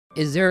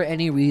Is there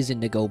any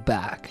reason to go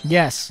back?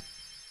 Yes.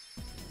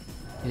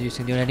 You're just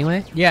gonna do it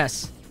anyway?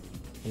 Yes.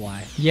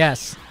 Why?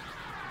 Yes.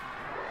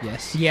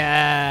 Yes.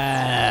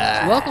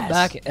 Yes. Welcome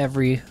back,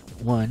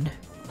 everyone.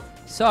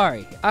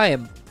 Sorry, I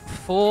am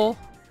full.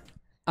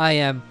 I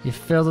am You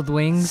filled with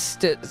wings?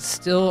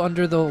 still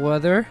under the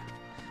weather.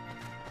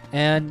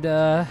 And,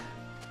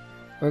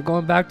 we're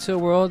going back to a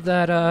world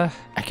that,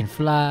 I can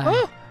fly.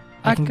 Oh,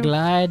 I can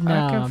glide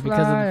now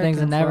because of the things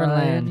in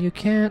Neverland. And you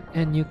can't,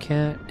 and you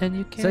can't, and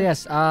you can't. So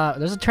yes,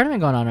 there's a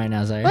tournament going on right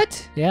now, Zaire.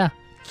 What? Yeah.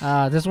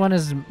 This one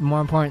is more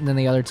important than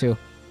the other two.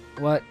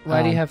 What?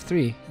 Why do you have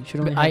 3? You should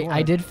only have 1.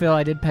 I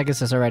did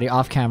Pegasus already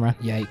off camera.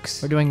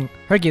 Yikes. We're doing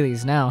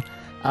Hercules now.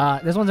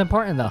 This one's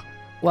important though.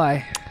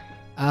 Why?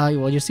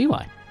 Well, you see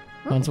why.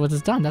 Once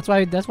it's done. That's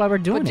why we're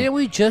doing But didn't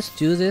we just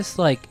do this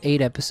like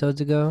 8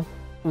 episodes ago?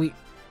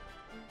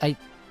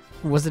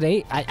 Was it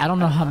 8? I don't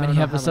know how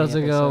many episodes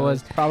ago it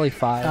was. Probably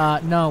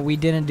 5. No, we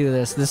didn't do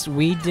this.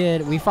 We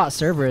fought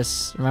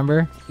Cerberus,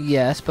 remember?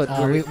 Yes, but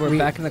we're we-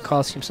 back in the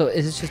Coliseum. So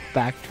is it just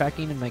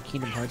backtracking in my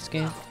Kingdom Hearts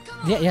game?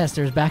 Yeah, yes,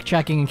 there's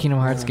backtracking in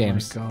Kingdom Hearts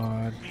games. Oh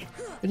my god.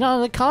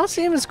 No, the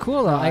Coliseum is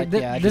cool though.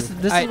 This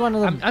is one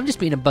of the I'm just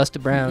being a Busta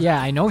Brown.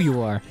 Yeah, I know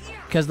you are.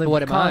 Because the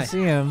What am I?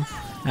 Coliseum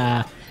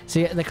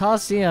see, the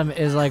Coliseum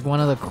is like one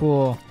of the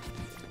cool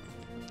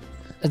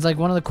It's like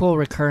one of the cool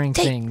recurring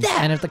things.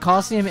 And if the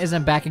Coliseum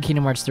isn't back in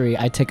Kingdom Hearts 3,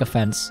 I take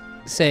offense.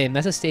 Same.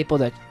 That's a staple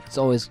that it's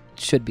always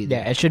should be there.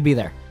 Yeah, it should be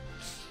there.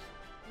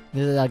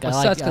 Like, It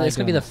sucks because it's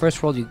gonna be the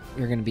first world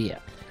you're gonna be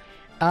at.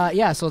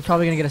 Yeah, so it's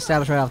probably gonna get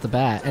established right off the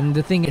bat. And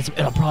the thing is,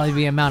 it'll probably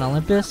be in Mount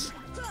Olympus,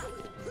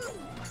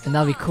 and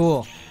that'll be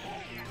cool.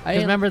 I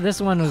remember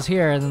this one was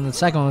here, and then the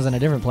second one was in a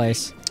different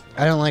place.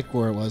 I don't like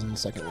where it was in the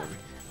second one.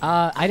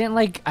 I didn't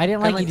like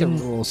the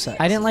rule sets.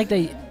 I didn't like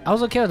the. I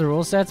was okay with the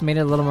rule sets, made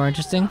it a little more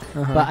interesting.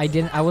 But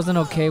I wasn't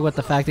okay with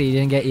the fact that you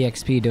didn't get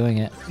EXP doing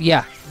it.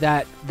 Yeah,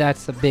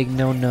 that's a big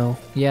no.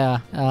 Yeah.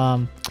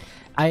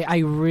 I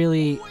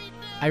really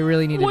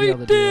need to be able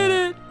to do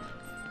that.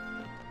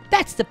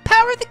 That's the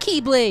power of the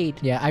Keyblade.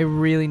 Yeah, I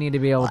really need to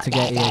be able to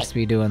get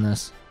EXP doing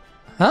this.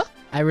 Huh?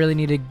 I really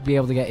need to be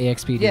able to get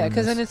EXP doing this. Yeah,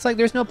 because then it's like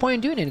there's no point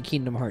in doing it in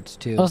Kingdom Hearts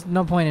 2. There's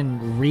no point in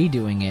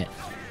redoing it.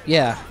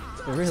 Yeah.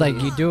 It's like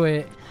you do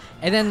it,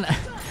 and then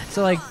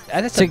so like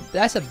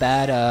that's a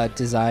bad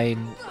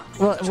design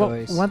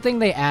choice. One thing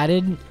they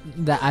added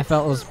that I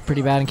felt was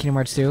pretty bad in Kingdom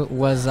Hearts 2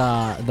 was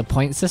the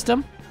point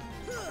system.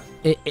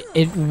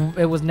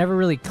 It was never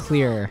really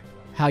clear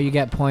how you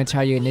get points,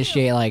 how you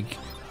initiate like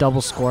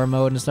double score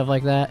mode and stuff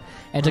like that.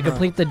 And to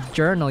complete the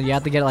journal, you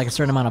have to get like a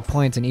certain amount of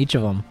points in each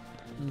of them,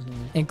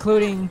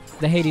 including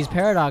the Hades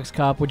Paradox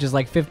Cup, which is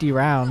like 50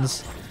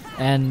 rounds,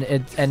 and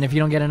if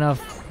you don't get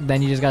enough,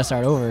 then you just gotta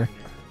start over.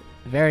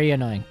 Very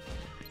annoying.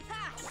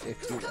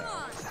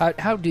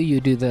 How do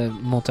you do the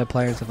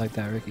multiplier and stuff like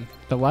that, Ricky?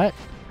 The what?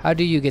 How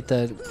do you get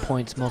the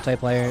points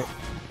multiplier?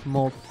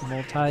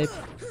 Multiplier.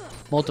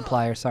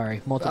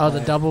 Sorry, multiplier. Oh,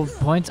 the double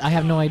points? I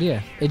have no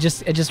idea. It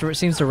just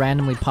seems to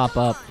randomly pop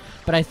up.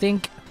 But I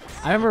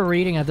remember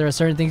reading that there are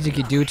certain things you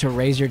could do to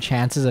raise your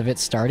chances of it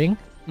starting,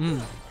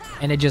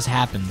 and it just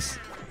happens,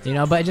 you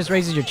know. But it just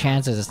raises your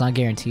chances. It's not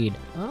guaranteed.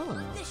 Oh.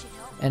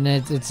 And I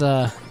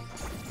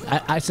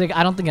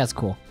don't think that's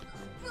cool.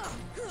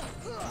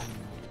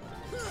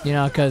 You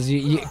know, because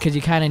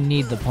you kind of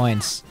need the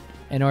points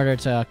in order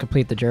to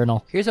complete the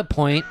journal. Here's a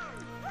point.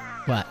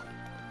 What?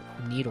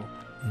 Needle.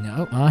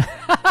 No.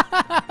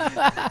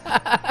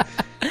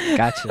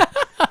 Gotcha.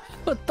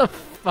 What the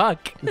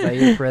fuck?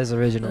 Zaire Perez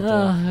original.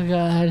 Oh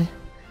god.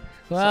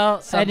 Well,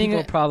 some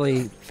people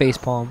probably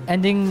facepalm.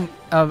 Ending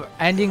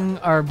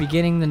or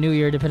beginning the new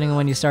year, depending on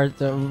when you start,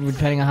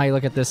 depending on how you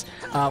look at this,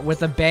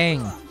 with a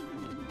bang.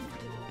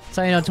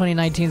 So you know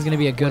 2019 is gonna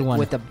be a good one.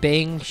 With a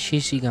bang,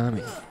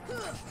 Shishigami.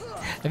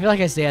 I feel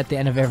like I say at the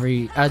end of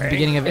every, at the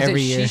beginning of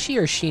every year. Is it Shishi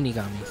or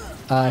Shinigami?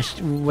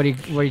 What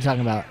are you talking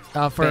about?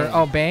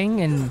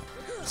 Bang and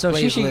so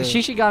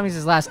Shishigami's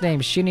his last name.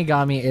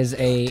 Shinigami is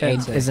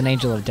an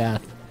angel of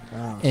death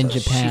in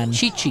Japan.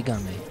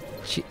 Shichigami.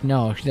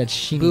 No, that's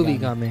Shinigami.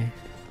 Boobigami.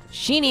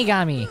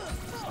 Shinigami.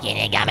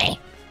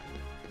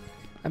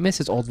 I miss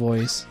his old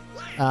voice.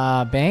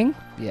 Bang?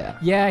 Yeah.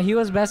 Yeah, he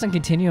was best on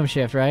Continuum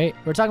Shift, right?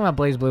 We're talking about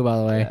Blaze Blue, by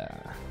the way. Yeah.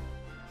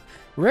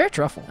 Rare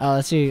truffle.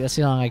 Let's see how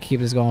long I keep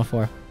this going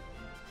for.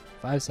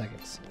 5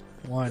 seconds.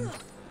 1,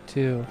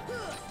 2,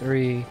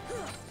 3,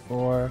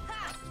 4.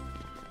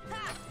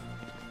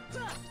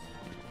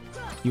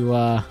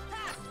 You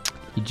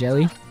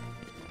jelly?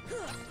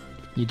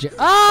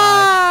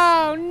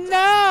 Oh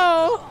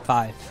no!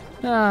 5.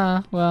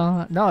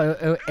 Well,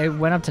 no, it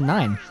went up to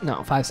 9.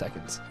 No, 5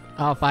 seconds.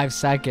 Oh, 5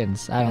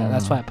 seconds. I don't know.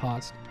 That's why I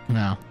paused.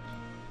 No.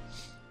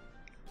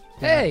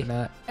 Hey!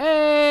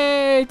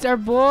 Hey, it's our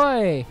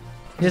boy!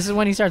 This is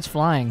when he starts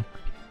flying.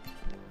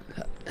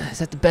 Is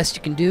that the best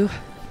you can do?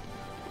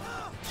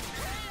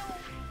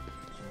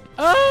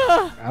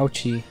 Ah!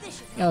 Ouchie.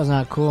 That was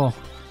not cool.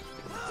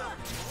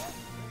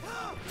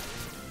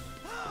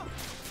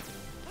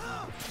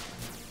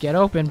 Get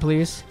open,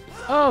 please.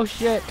 Oh,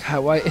 shit.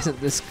 God, why isn't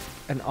this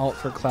an alt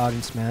for Cloud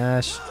and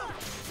Smash.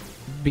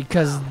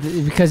 because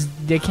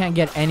they can't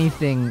get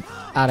anything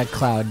out of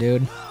Cloud,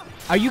 dude.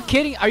 Are you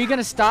kidding? Are you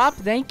gonna stop?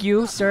 Thank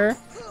you, sir.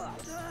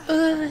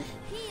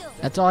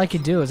 That's all I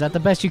could do. Is that the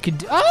best you could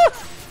do?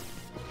 Oh!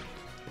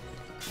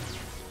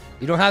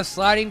 You don't have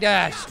sliding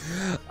dash.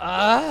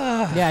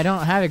 Ah. Yeah, I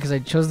don't have it because I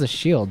chose the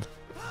shield.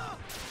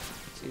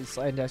 Dude,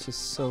 sliding dash is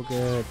so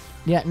good.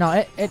 Yeah,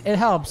 no, it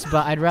helps,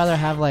 but I'd rather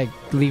have like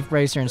Leaf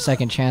Bracer and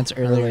Second Chance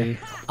earlier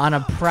on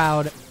a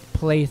proud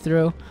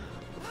playthrough.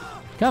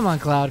 Come on,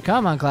 Cloud.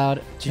 Come on,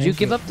 Cloud. Did you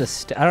give up the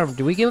staff? I don't know.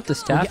 Did we give up the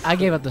staff? I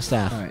gave up the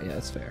staff. All right, yeah,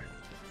 that's fair.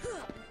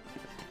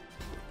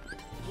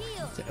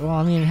 Well,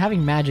 I mean,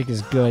 having magic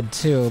is good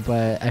too,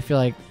 but I feel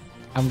like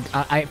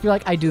I feel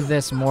like I do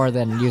this more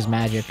than use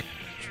magic.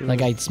 True.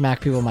 Like I smack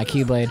people with my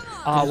Keyblade.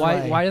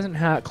 Why doesn't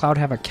Cloud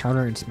have a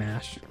counter in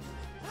Smash?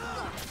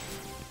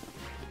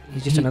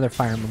 He's just another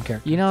Fire Emblem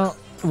character. You know,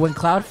 when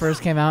Cloud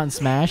first came out in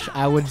Smash,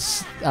 I would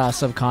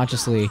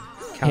subconsciously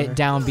hit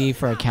down B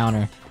for a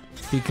counter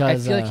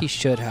because I feel like he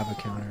should have a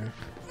counter.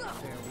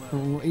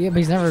 Yeah, but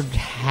he's never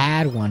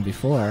had one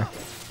before.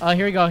 Oh,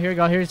 here we go. Here we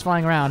go. Here he's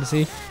flying around.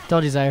 See,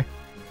 told you, Zaire.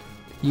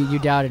 You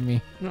doubted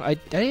me. No, I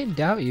didn't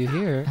doubt you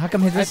here. How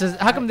come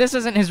this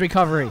isn't his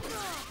recovery?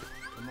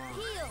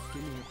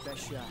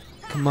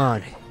 Come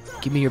on,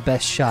 give me your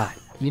best shot.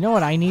 You know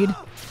what I need?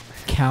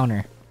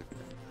 Counter.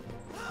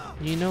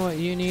 You know what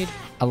you need?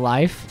 A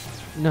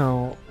life?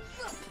 No.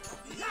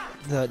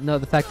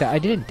 The fact that I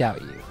didn't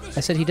doubt you. I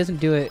said he doesn't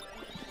do it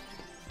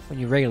when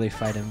you regularly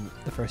fight him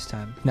the first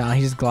time. No,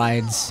 he just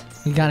glides.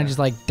 He kind of just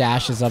like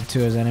dashes up to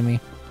his enemy.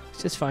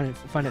 It's just find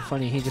it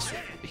funny.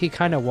 He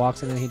kind of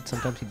walks and then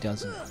sometimes he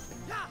doesn't.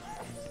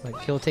 Like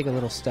he'll take a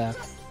little step.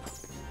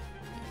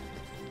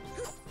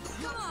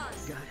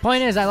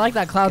 Point is, I like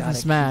that Cloud and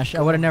Smash.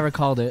 I would have never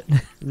called it.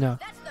 No.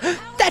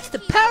 That's the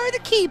power of the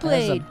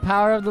Keyblade. That's the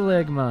power of the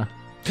Ligma.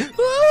 Woo!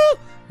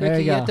 There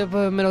Ricky, you go. get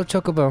the metal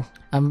chocobo.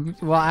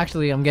 Well,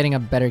 actually, I'm getting a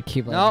better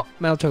Keyblade. No,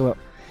 metal chocobo.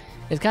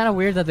 It's kind of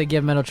weird that they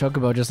give Metal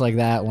Chocobo just like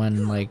that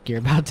when like you're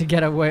about to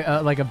get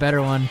like a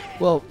better one.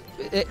 Well,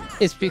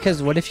 it's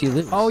because what if you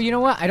lose? Oh, you know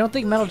what? I don't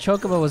think Metal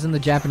Chocobo was in the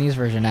Japanese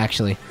version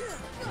actually.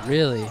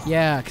 Really?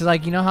 Yeah, cause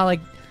like you know how like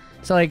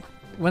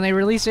when they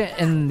release it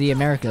in the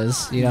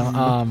Americas, you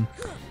know,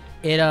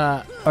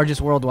 or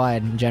just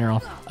worldwide in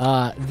general,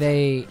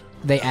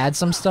 they add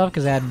some stuff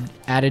because they had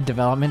added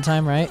development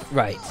time, right?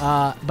 Right.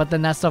 But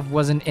then that stuff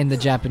wasn't in the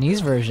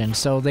Japanese version,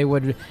 so they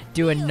would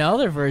do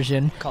another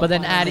version, but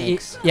then add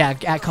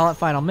call it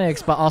Final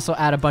Mix, but also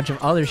add a bunch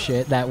of other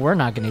shit that we're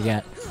not gonna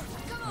get.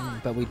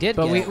 But we did.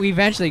 But we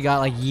eventually got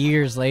like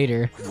years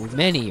later.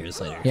 Many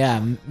years later.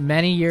 Yeah,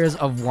 many years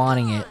of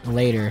wanting it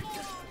later,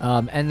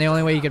 and the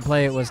only way you could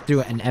play it was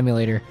through an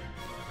emulator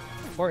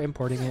Or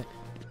importing it.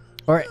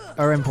 or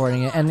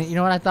importing it. And you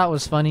know what I thought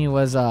was funny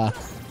was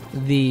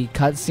the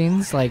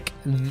cutscenes, like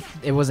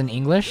it was in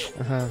English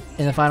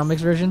in the Final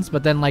Mix versions,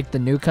 but then like the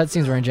new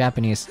cutscenes were in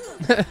Japanese.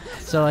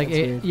 So like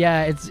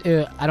I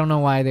don't know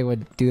why they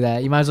would do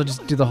that. You might as well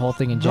just do the whole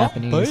thing in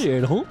Japanese.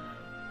 You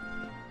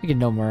can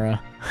Nomura.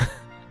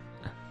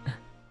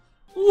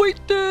 We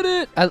did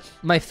it!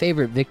 My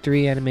favorite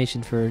victory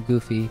animation for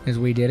Goofy Is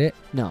we did it.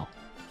 No,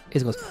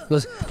 it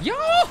goes yo.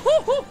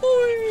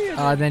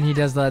 Then he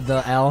does the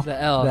L.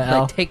 The L. The L.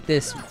 Like, take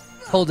this,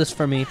 hold this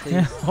for me,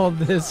 please. Hold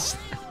this.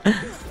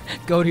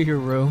 Go to your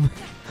room.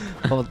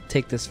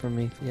 Take this from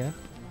me. Yeah.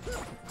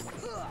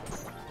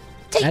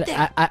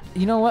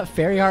 You know what?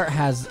 Fairy Harp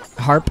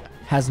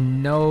has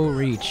no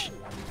reach.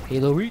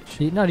 Halo reach.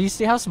 No, do you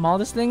see how small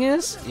this thing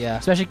is? Yeah.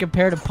 Especially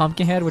compared to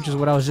Pumpkinhead, which is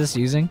what I was just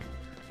using.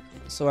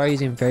 So why are you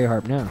using Fairy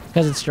Harp now?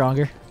 Because it's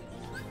stronger.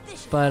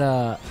 But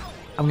I'll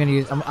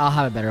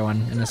have a better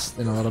one in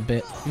a little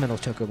bit. Metal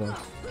Chocobo.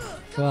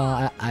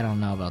 Well, I don't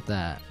know about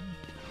that.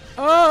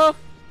 Oh.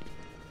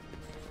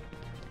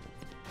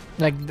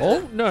 Like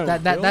no.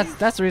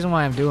 That's the reason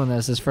why I'm doing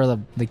this is for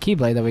the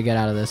Keyblade that we get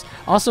out of this.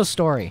 Also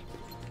story.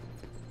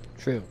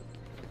 True.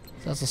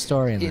 That's a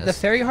story in this. The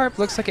Fairy Harp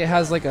looks like it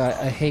has like a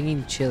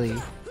hanging chili.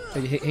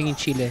 Hanging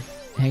chile.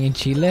 Hanging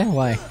chile?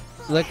 Why?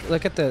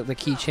 Look at the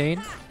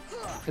keychain.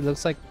 It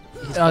looks like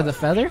the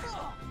feather?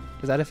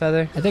 Is that a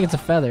feather? I think it's a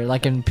feather,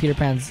 like in Peter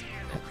Pan's.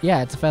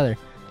 Yeah, it's a feather.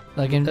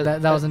 Like in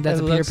that's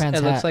a Peter Pan's hat.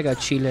 It looks like a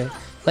chile.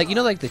 Like you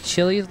know, like the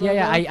chilies.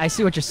 Yeah, I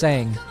see what you're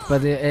saying,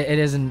 but it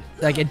isn't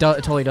like it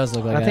totally does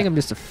look like that. I think I'm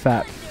just a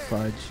fat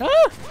fudge.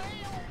 Ah!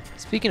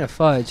 Speaking of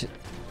fudge,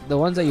 the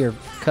ones that your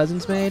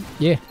cousins made,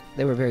 yeah,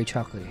 they were very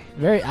chocolatey.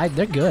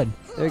 They're good.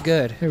 They're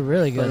good. They're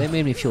really good. But they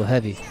made me feel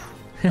heavy.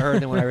 Or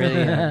than what I really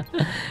am.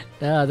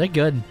 No, they're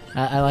good.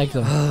 I like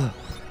them.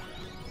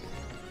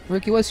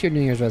 Ricky, what's your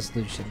New Year's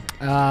resolution?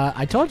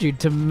 I told you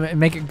to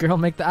make a girl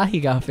make the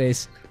Ahiga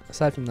face.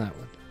 Aside from that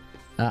one.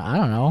 I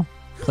don't know.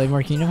 Play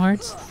more Kingdom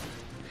Hearts?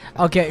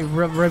 Okay,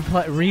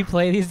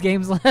 replay these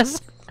games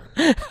less.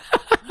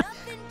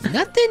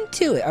 Nothing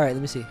to it. Alright,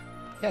 let me see.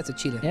 Yeah, it's a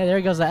cheetah. Yeah, there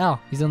goes the L.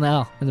 He's in the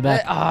L in the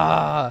back.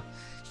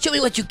 Show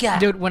me what you got.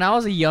 Dude, when I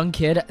was a young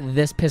kid,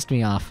 this pissed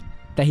me off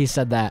that he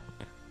said that.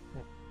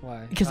 Why?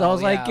 Why? Because Oh, I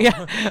was like,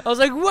 yeah, I was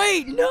like,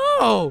 wait,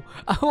 no,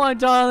 I want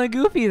Donald and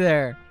Goofy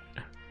there.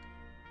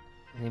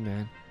 Hey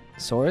man,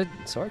 Sora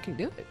can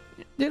do it.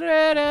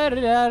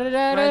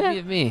 Reminds me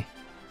of me.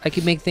 I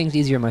can make things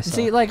easier myself.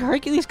 See, like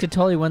Hercules could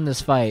totally win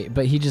this fight,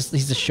 but he's a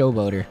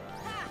showboater.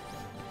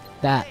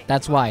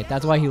 That's why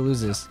he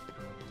loses.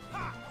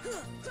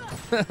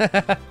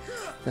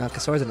 No,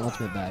 because Sora's an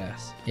ultimate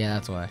badass. Yeah,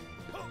 that's why.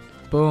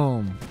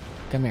 Boom.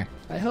 Come here.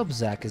 I hope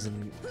Zack is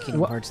in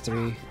Kingdom Hearts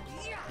 3.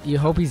 You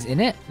hope he's in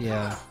it?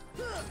 Yeah.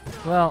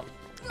 Well,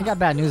 I got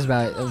bad news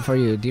about it for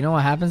you. Do you know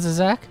what happens to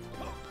Zack?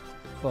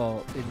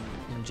 Well,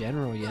 in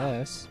general,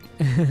 yes.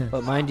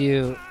 But mind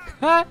you,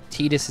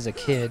 Tidus is a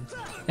kid.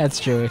 That's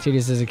true.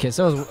 Tidus is a kid.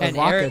 So is And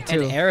Waka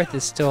too. And Aerith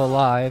is still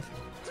alive.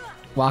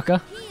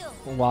 Waka?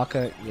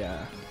 Waka,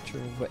 yeah,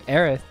 true. But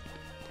Aerith,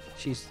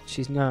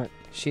 she's not.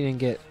 She didn't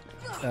get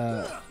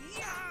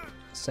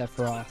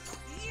Sephiroth.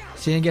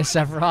 She didn't get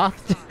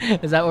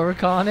Sephiroth? Is that what we're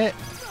calling it?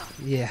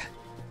 Yeah.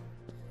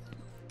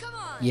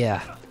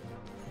 Yeah.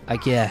 I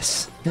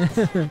guess.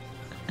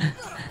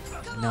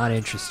 Not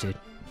interested.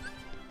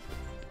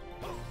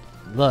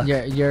 Look,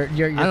 Your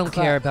I don't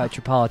care about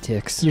your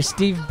politics. Your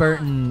Steve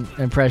Burton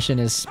impression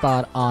is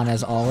spot on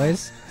as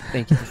always.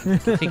 Thank you.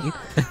 Thank you.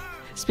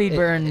 Steve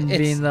Burton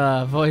being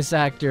the voice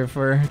actor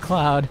for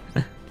Cloud.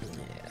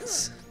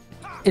 Yes.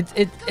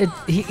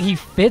 He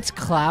fits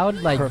Cloud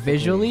like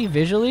Perfectly.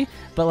 visually,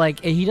 but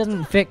like he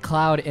doesn't fit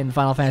Cloud in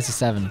Final Fantasy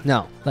VII.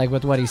 No. Like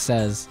with what he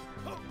says.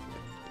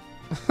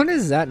 What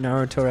is that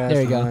Naruto ass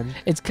There you go. line?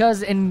 It's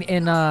cause in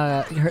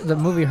the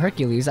movie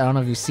Hercules, I don't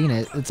know if you've seen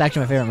it. It's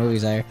actually my favorite movie,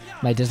 Zaire.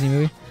 My Disney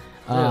movie.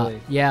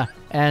 Really? Yeah.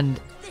 And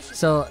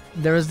so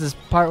there was this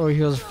part where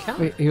he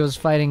was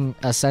fighting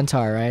a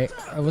centaur, right?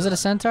 Or was it a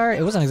centaur?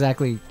 It wasn't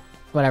exactly.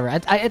 Whatever.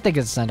 I think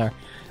it's a centaur.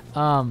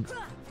 Oh.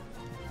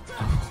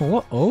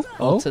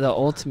 To the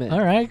ultimate.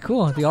 All right,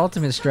 cool. The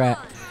ultimate strat.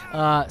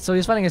 So he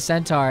was fighting a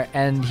centaur,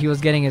 and he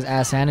was getting his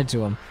ass handed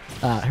to him.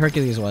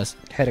 Hercules was.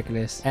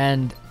 Hercules.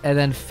 And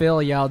then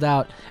Phil yelled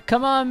out,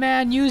 "Come on,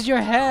 man, use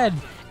your head!"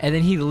 And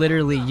then he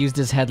literally used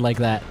his head like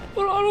that.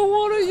 But I don't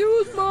want to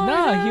use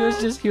my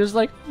head. He was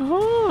like,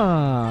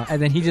 huh.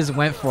 And then he just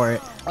went for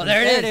it. Oh,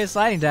 there it is.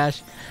 Sliding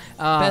dash.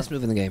 Best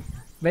move in the game.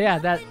 But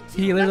yeah,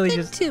 he literally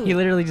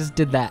just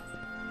did that.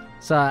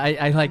 So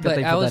I like that But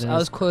they put I that in. was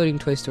his- quoting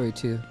Toy Story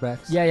 2,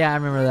 Rex. Yeah, I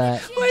remember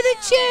that. We're the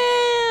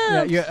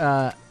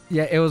champs!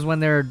 Yeah, it was when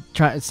they were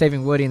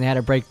saving Woody and they had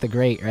to break the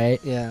grate,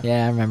 right? Yeah.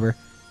 Yeah, I remember.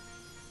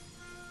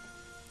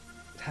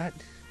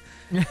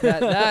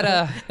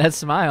 That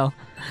smile.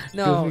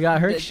 No, we got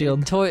Herc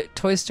shield.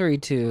 Toy Story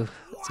 2.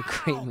 It's a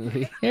great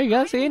movie. Here you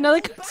go. See, another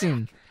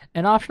cutscene.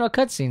 An optional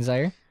cutscene,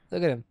 Zaire.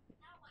 Look at him.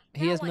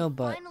 He has no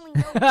butt.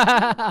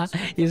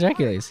 He's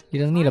Hercules. He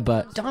doesn't need a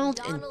butt. Donald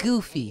and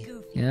Goofy.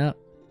 Yeah.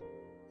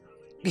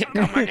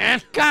 Come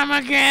again. Come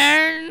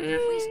again.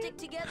 If we stick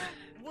together,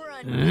 we're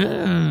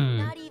unbeatable.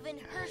 Not even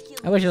Hercules.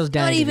 I wish it was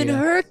Danny Not even DeVito.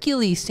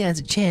 Hercules stands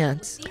a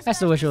chance. I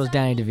still wish it was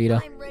Danny DeVito.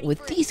 I'm ready With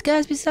for these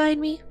guys beside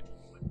me.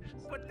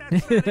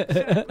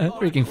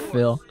 Freaking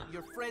Phil.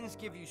 Your friends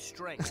give you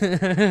strength.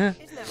 Isn't that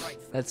right?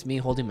 That's me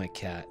holding my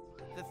cat.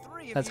 The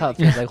three of That's you how it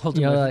feels like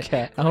holding You know, my like,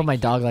 cat. I hold my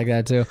dog like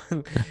that too.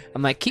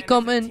 I'm like, keep as a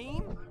coming.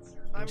 team,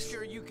 I'm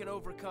sure you can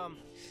overcome.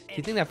 Do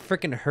you think that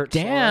freaking hurts?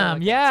 Damn,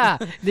 Like- yeah.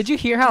 Did you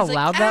hear how He's like,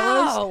 loud that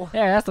 "Ow!" was?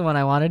 Yeah, that's the one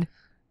I wanted.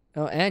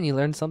 Oh, and you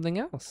learned something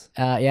else.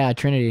 Yeah,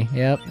 Trinity.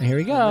 Yep. Here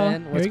we go. And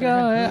then Here what's we go.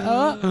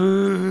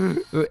 gonna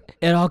Yeah, oh.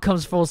 It all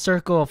comes full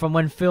circle from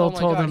when Phil Oh my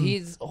told God, him.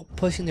 he's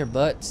pushing their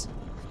butts.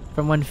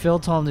 From when Phil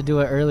told him to do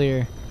it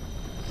earlier.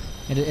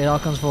 It all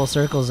comes full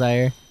circle,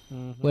 Zaire.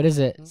 What is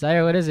it,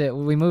 Zaire? What is it?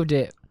 We moved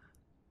it.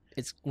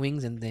 It's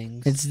wings and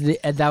things. It's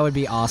that would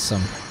be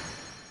awesome.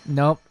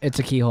 Nope, it's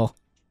a keyhole.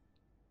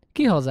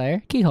 Keyhole,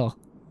 Zaire. Keyhole.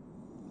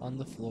 on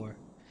the floor.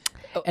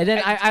 Oh, And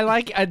then I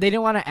like they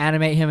didn't want to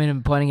animate him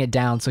and pointing it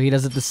down, so he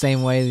does it the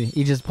same way.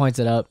 He just points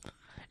it up.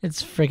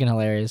 It's freaking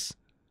hilarious.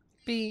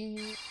 Bing.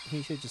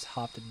 He should have just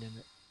hopped and did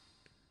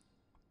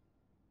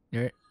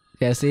it.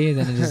 Yeah, see,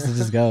 then it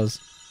just goes.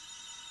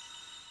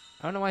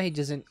 I don't know why he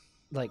doesn't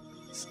like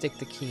stick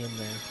the key in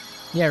there.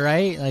 Yeah,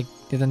 right. Like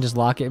they then just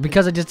lock it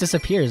because it just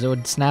disappears. It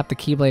would snap the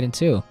keyblade in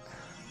two.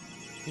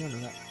 You don't know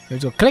that. There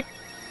you go. Click.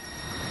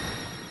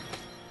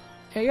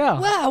 There you go.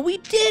 Wow, we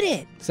did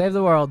it! Save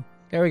the world.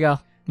 There we go.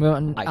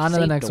 Moving I on to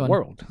the saved next the one.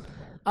 world.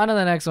 On to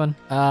the next one.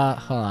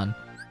 Hold on.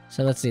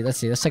 So let's see. Let's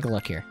take a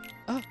look here.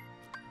 Oh.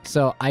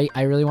 So I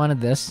really wanted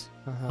this.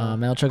 Uh-huh.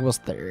 Metal Chocobo's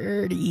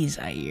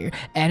 30s a year,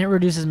 and it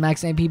reduces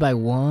max MP by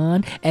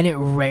 1, and it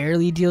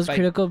rarely deals By-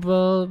 critical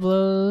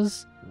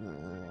blows.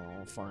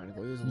 Oh, fine.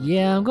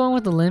 Yeah, I'm going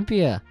with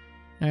Olympia.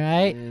 All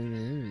right,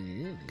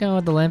 going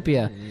with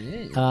Olympia.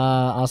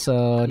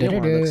 Also, You don't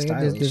wanna look this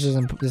stylish.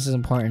 this is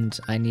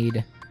important. I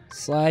need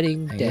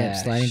Sliding Yep,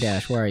 dash. sliding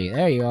dash. Where are you?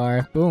 There you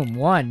are. Boom,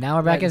 1. Now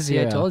we're back at See,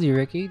 0. I told you,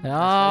 Ricky. It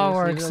all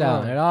works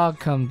out. It all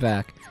comes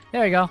back.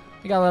 There you go.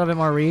 You got a little bit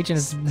more reach, and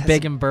it's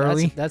big and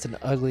burly. That's an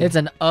ugly. It's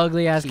an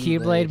ugly ass Keyblade,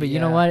 keyblade, but you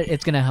know yeah. what?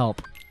 It's gonna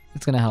help.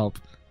 It's gonna help.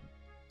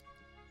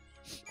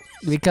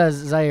 Because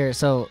Zaire,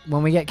 so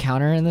when we get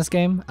counter in this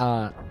game,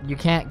 you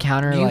can't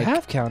counter You like.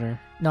 have counter.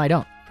 No, I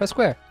don't. Press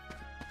square.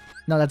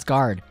 No, that's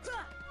guard.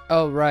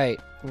 Oh right.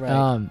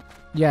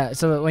 Yeah.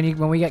 So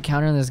when we get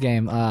counter in this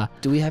game,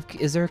 Do we have?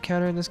 Is there a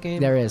counter in this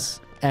game? there is,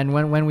 and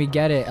when we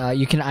get it,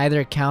 you can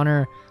either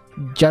counter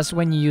just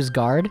when you use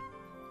guard,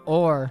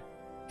 or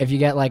if you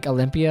get like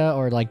Olympia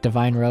or like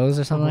Divine Rose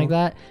or something like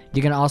that,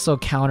 you can also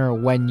counter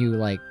when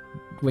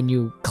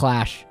you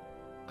clash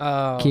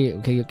Oh.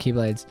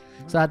 keyblades.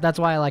 So that's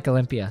why I like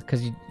Olympia,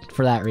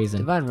 for that reason.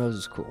 Divine Rose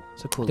is cool.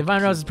 It's a cool.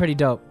 Divine Rose is pretty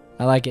dope.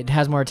 I like it. It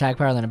has more attack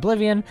power than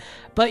Oblivion.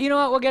 But you know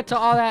what? We'll get to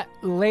all that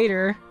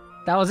later.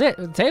 That was it.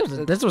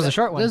 This was a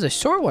short one. This is a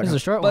short one. This is a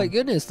short My one.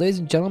 goodness, ladies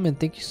and gentlemen,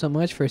 thank you so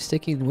much for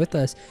sticking with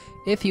us.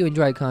 If you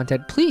enjoyed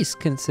content, please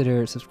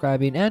consider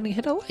subscribing and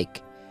hit a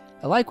like.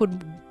 A like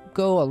would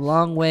go a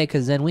long way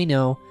because then we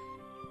know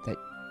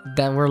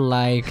That we're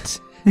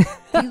liked.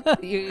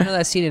 you know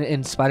that scene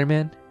in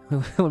Spider-Man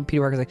when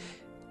Peter Parker's like,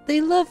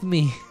 "They love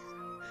me."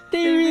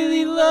 They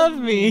really love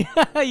me.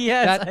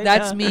 Yes, I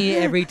That's know. me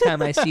every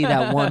time I see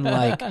that one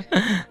like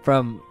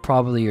from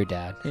probably your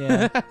dad.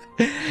 Yeah.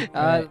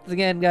 Right.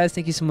 Again, guys,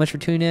 thank you so much for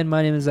tuning in.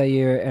 My name is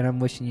Zaire, and I'm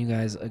wishing you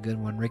guys a good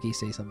one. Ricky,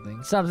 say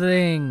something.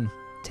 Something.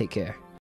 Take care.